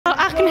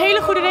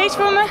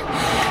race voor me.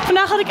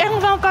 Vandaag had ik echt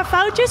nog wel een paar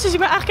foutjes, dus ik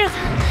ben eigenlijk echt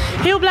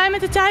heel blij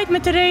met de tijd,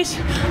 met de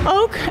race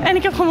ook. En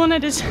ik heb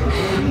gewonnen, dus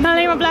ik ben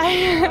alleen maar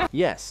blij.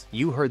 Yes,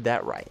 you heard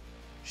that right.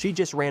 She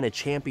just ran a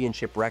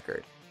championship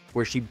record,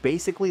 where she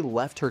basically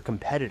left her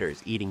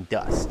competitors eating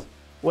dust.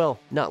 Well,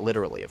 not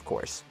literally, of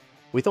course.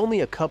 With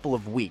only a couple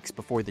of weeks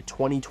before the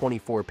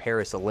 2024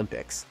 Paris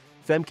Olympics,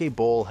 Femke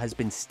Bol has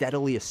been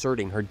steadily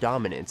asserting her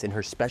dominance in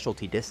her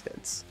specialty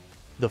distance,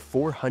 the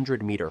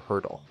 400-meter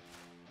hurdle.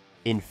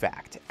 In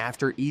fact,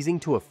 after easing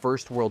to a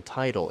first world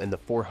title in the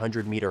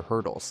 400-meter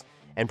hurdles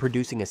and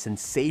producing a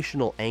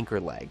sensational anchor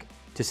leg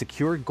to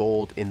secure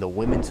gold in the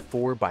women's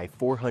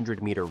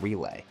 4x400-meter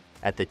relay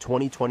at the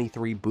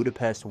 2023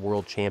 Budapest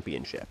World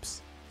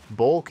Championships,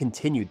 Bol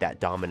continued that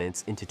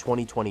dominance into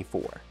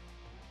 2024.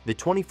 The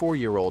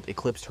 24-year-old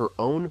eclipsed her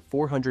own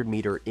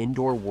 400-meter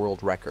indoor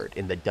world record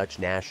in the Dutch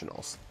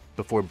Nationals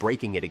before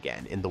breaking it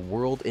again in the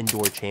World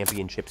Indoor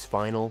Championships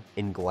final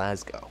in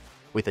Glasgow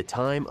with a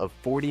time of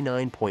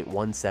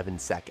 49.17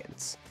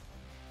 seconds.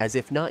 As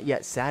if not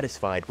yet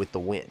satisfied with the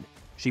win,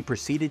 she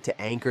proceeded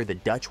to anchor the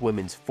Dutch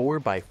women's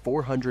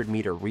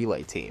 4x400-meter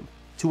relay team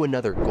to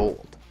another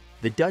gold.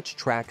 The Dutch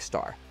track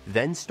star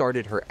then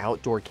started her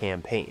outdoor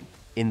campaign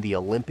in the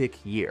Olympic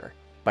year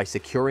by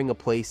securing a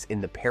place in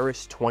the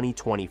Paris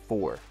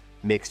 2024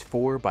 mixed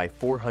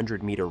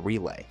 4x400-meter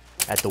relay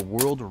at the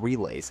World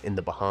Relays in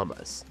the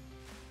Bahamas.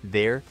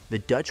 There, the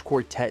Dutch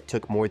quartet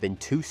took more than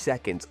 2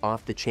 seconds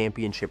off the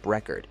championship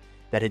record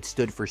that had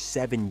stood for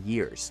 7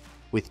 years,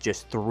 with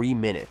just 3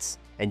 minutes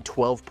and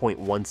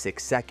 12.16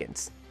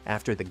 seconds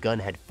after the gun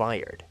had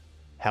fired.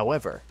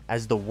 However,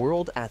 as the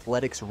World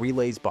Athletics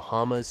Relays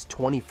Bahamas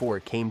 24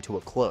 came to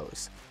a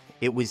close,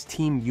 it was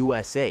Team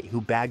USA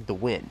who bagged the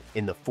win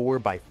in the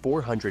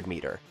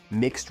 4x400-meter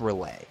mixed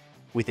relay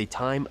with a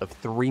time of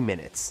 3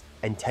 minutes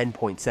and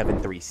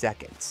 10.73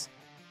 seconds.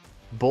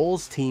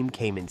 Bol's team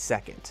came in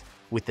second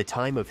with the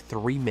time of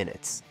 3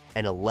 minutes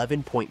and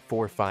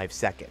 11.45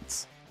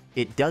 seconds.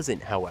 It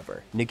doesn't,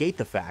 however, negate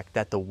the fact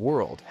that the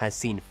world has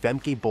seen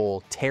Femke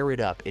Bol tear it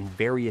up in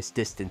various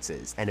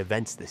distances and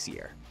events this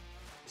year.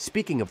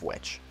 Speaking of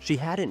which, she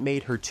hadn't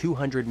made her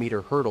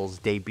 200-meter hurdles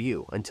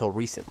debut until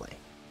recently.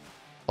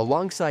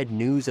 Alongside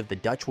news of the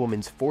Dutch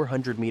women's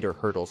 400-meter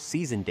hurdles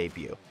season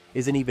debut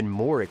is an even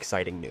more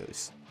exciting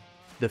news.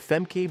 The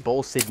Femke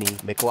Bol Sydney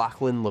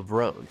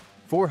McLaughlin-Levrone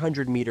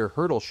 400-meter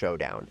hurdle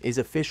showdown is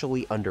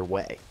officially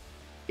underway.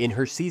 In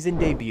her season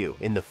debut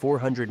in the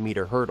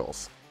 400-meter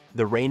hurdles,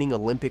 the reigning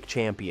Olympic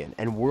champion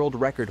and world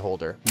record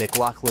holder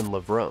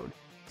McLaughlin-Levrone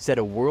set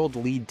a world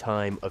lead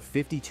time of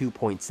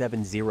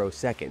 52.70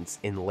 seconds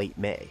in late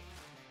May.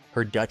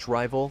 Her Dutch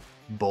rival,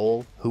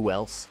 Bol, who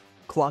else,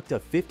 clocked a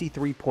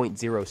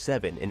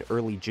 53.07 in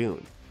early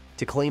June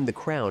to claim the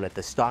crown at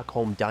the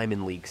Stockholm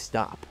Diamond League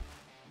stop.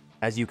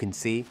 As you can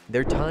see,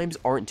 their times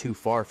aren't too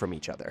far from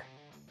each other.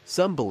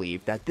 Some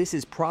believe that this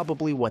is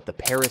probably what the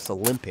Paris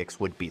Olympics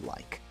would be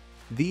like,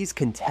 these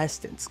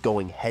contestants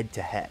going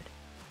head-to-head.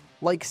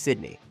 Like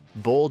Sydney,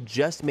 Bol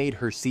just made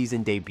her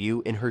season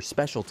debut in her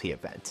specialty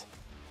event.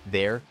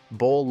 There,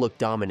 Bol looked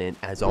dominant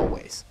as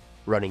always,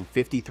 running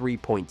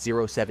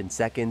 53.07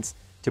 seconds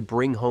to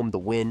bring home the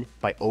win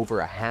by over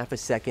a half a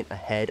second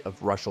ahead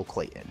of Russell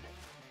Clayton.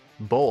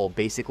 Bol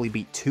basically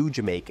beat 2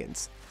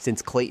 Jamaicans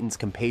since Clayton's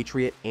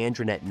compatriot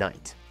Andronette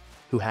Knight,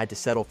 who had to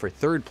settle for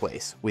 3rd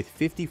place with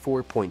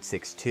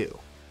 54.62.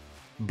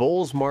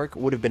 Bol's mark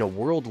would have been a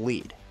world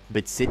lead,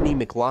 but Sydney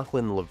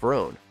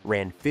McLaughlin-Levrone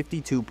ran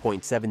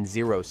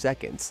 52.70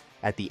 seconds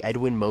at the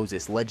Edwin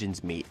Moses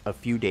Legends meet a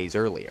few days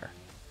earlier.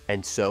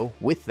 And so,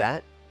 with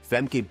that,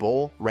 Femke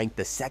Bol ranked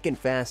the 2nd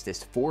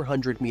fastest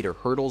 400-meter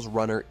hurdles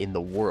runner in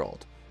the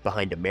world,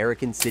 behind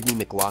American Sydney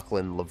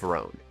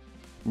McLaughlin-Levrone.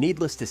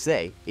 Needless to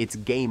say, it's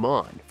game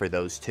on for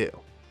those two.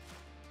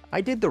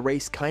 "I did the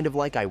race kind of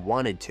like I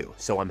wanted to,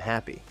 so I'm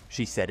happy,"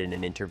 she said in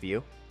an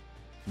interview.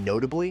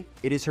 Notably,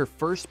 it is her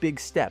first big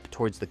step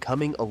towards the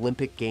coming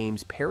Olympic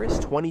Games Paris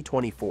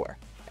 2024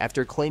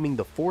 after claiming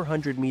the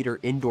 400-meter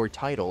indoor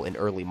title in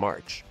early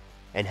March,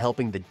 and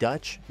helping the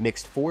Dutch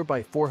mixed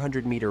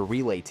 4x400-meter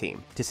relay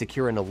team to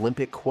secure an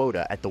Olympic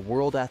quota at the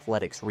World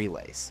Athletics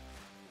Relays.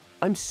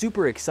 "I'm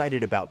super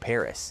excited about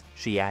Paris,"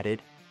 she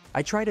added.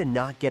 "I try to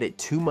not get it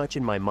too much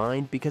in my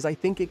mind because I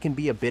think it can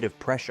be a bit of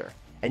pressure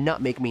and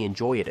not make me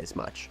enjoy it as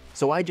much,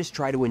 so I just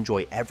try to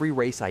enjoy every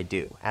race I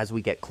do as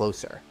we get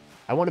closer.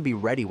 I want to be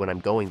ready when I'm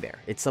going there.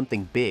 It's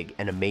something big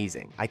and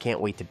amazing. I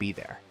can't wait to be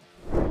there."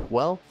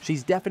 Well,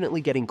 she's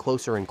definitely getting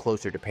closer and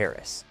closer to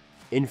Paris.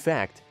 In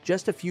fact,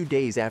 just a few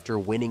days after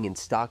winning in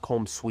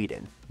Stockholm,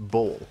 Sweden,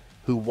 Bol,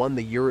 who won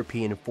the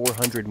European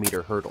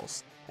 400-meter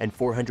hurdles and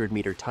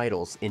 400-meter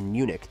titles in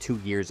Munich 2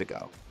 years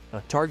ago,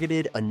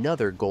 targeted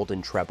another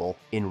golden treble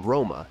in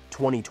Roma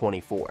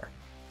 2024.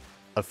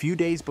 A few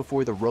days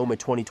before the Roma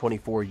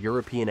 2024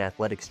 European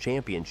Athletics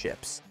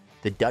Championships,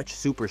 the Dutch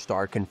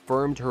superstar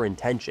confirmed her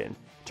intention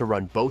to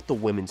run both the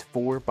women's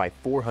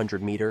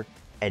 4x400-meter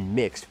and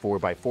mixed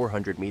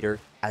 4x400-meter,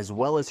 as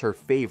well as her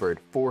favored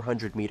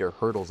 400-meter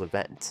hurdles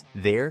event.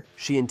 There,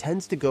 she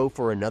intends to go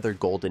for another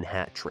golden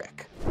hat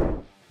trick.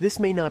 This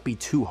may not be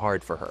too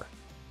hard for her,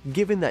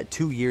 given that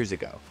 2 years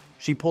ago,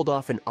 she pulled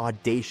off an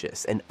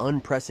audacious and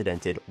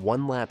unprecedented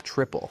one-lap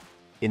triple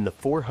in the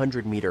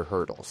 400-meter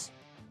hurdles,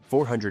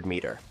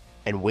 400-meter,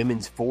 and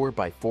women's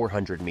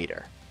 4x400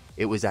 meter.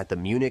 It was at the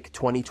Munich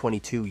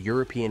 2022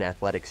 European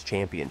Athletics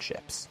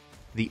Championships.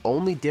 The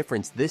only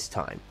difference this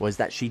time was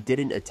that she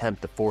didn't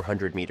attempt the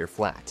 400-meter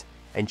flat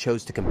and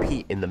chose to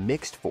compete in the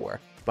mixed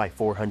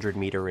 4x400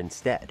 meter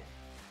instead.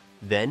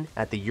 Then,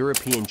 at the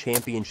European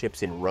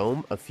Championships in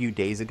Rome a few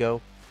days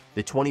ago,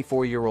 the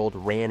 24-year-old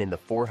ran in the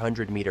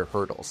 400-meter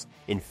hurdles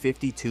in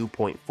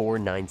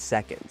 52.49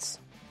 seconds,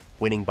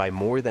 winning by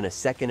more than a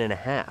second and a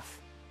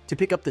half to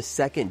pick up the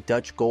second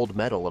Dutch gold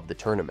medal of the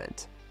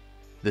tournament.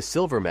 The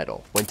silver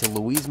medal went to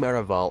Louise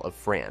Maraval of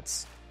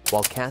France,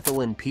 while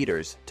Kathleen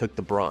Peters took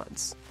the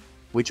bronze,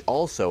 which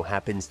also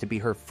happens to be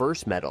her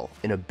first medal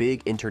in a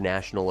big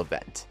international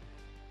event.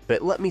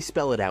 But let me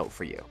spell it out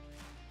for you.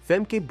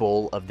 Femke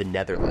Bol of the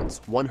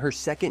Netherlands won her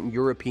second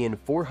European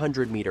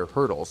 400-meter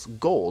hurdles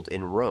gold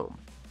in Rome.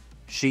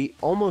 She,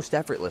 almost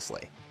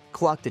effortlessly,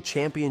 clocked a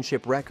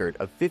championship record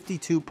of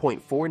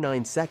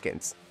 52.49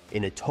 seconds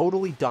in a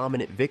totally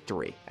dominant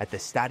victory at the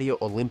Stadio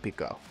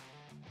Olimpico.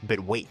 But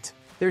wait,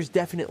 there's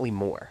definitely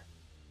more.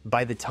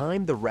 By the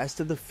time the rest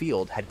of the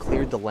field had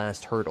cleared the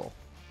last hurdle,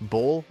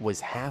 Bol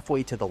was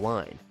halfway to the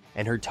line,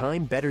 and her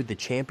time bettered the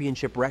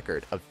championship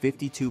record of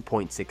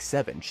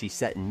 52.67 she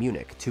set in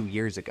Munich 2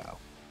 years ago.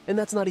 And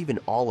that's not even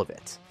all of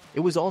it. It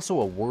was also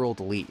a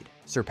world lead,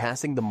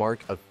 surpassing the mark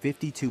of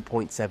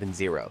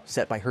 52.70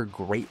 set by her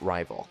great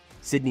rival,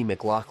 Sydney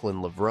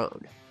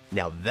McLaughlin-Levrone.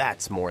 Now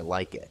that's more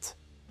like it.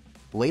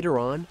 Later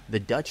on, the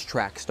Dutch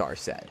track star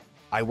said,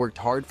 "I worked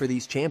hard for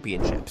these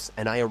championships,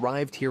 and I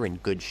arrived here in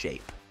good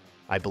shape.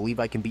 I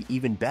believe I can be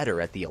even better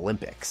at the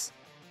Olympics."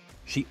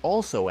 She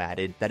also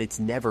added that it's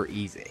never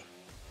easy.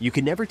 "You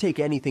can never take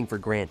anything for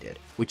granted,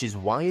 which is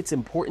why it's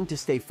important to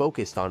stay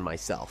focused on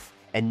myself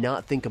and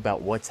not think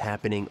about what's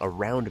happening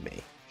around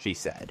me," she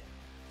said.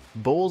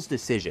 Bol's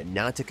decision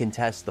not to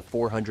contest the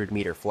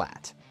 400-meter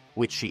flat,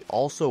 which she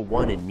also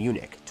won in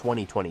Munich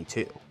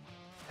 2022,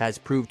 has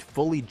proved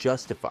fully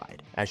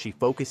justified as she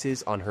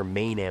focuses on her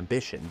main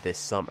ambition this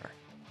summer.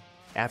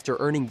 After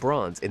earning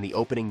bronze in the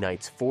opening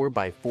night's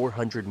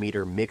 4x400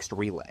 meter mixed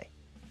relay,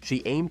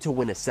 she aimed to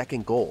win a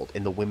second gold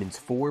in the women's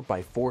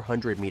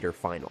 4x400 meter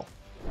final,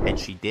 and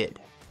she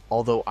did.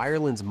 Although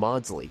Ireland's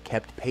Maudsley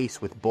kept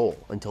pace with Bol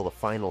until the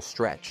final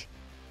stretch,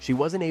 she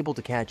wasn't able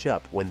to catch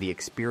up when the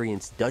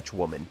experienced Dutch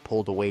woman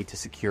pulled away to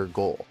secure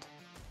gold.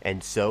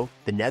 And so,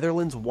 the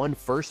Netherlands won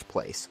first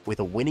place with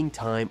a winning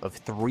time of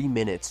 3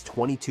 minutes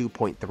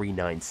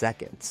 22.39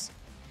 seconds,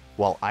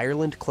 while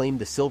Ireland claimed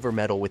the silver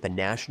medal with a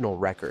national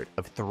record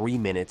of 3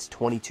 minutes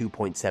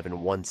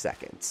 22.71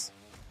 seconds.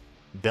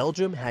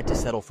 Belgium had to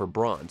settle for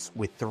bronze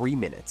with 3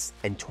 minutes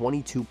and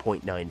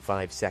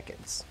 22.95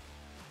 seconds.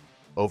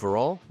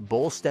 Overall,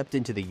 Bol stepped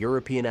into the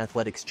European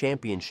Athletics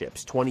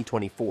Championships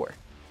 2024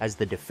 as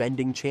the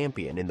defending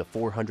champion in the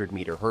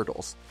 400-meter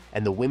hurdles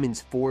and the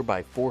women's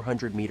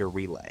 4x400 meter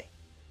relay.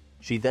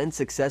 She then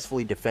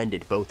successfully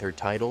defended both her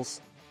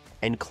titles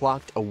and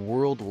clocked a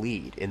world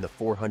lead in the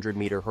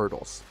 400-meter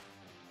hurdles,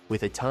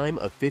 with a time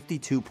of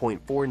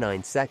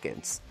 52.49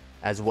 seconds,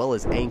 as well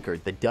as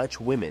anchored the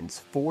Dutch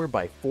women's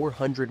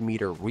 4x400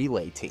 meter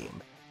relay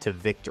team to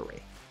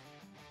victory.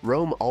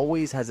 "Rome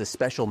always has a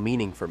special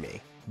meaning for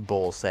me,"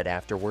 Bol said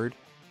afterward.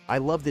 "I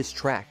love this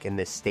track and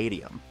this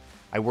stadium.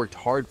 I worked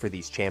hard for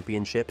these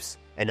championships,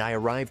 and I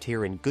arrived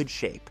here in good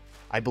shape.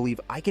 I believe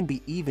I can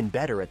be even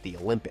better at the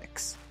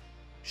Olympics."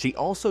 She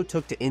also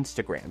took to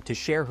Instagram to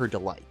share her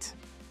delight.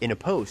 In a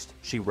post,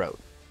 she wrote,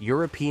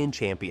 "European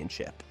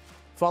Championship,"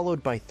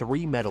 followed by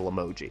 3 medal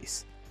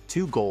emojis,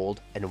 2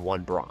 gold and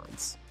 1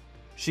 bronze.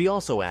 She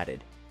also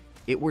added,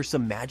 "It were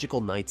some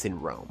magical nights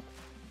in Rome.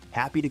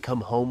 Happy to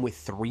come home with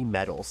 3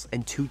 medals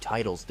and 2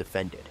 titles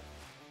defended.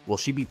 Will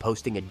she be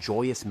posting a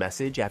joyous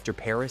message after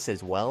Paris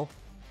as well?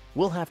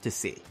 We'll have to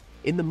see.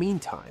 In the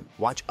meantime,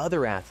 watch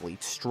other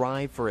athletes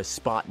strive for a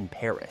spot in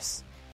Paris.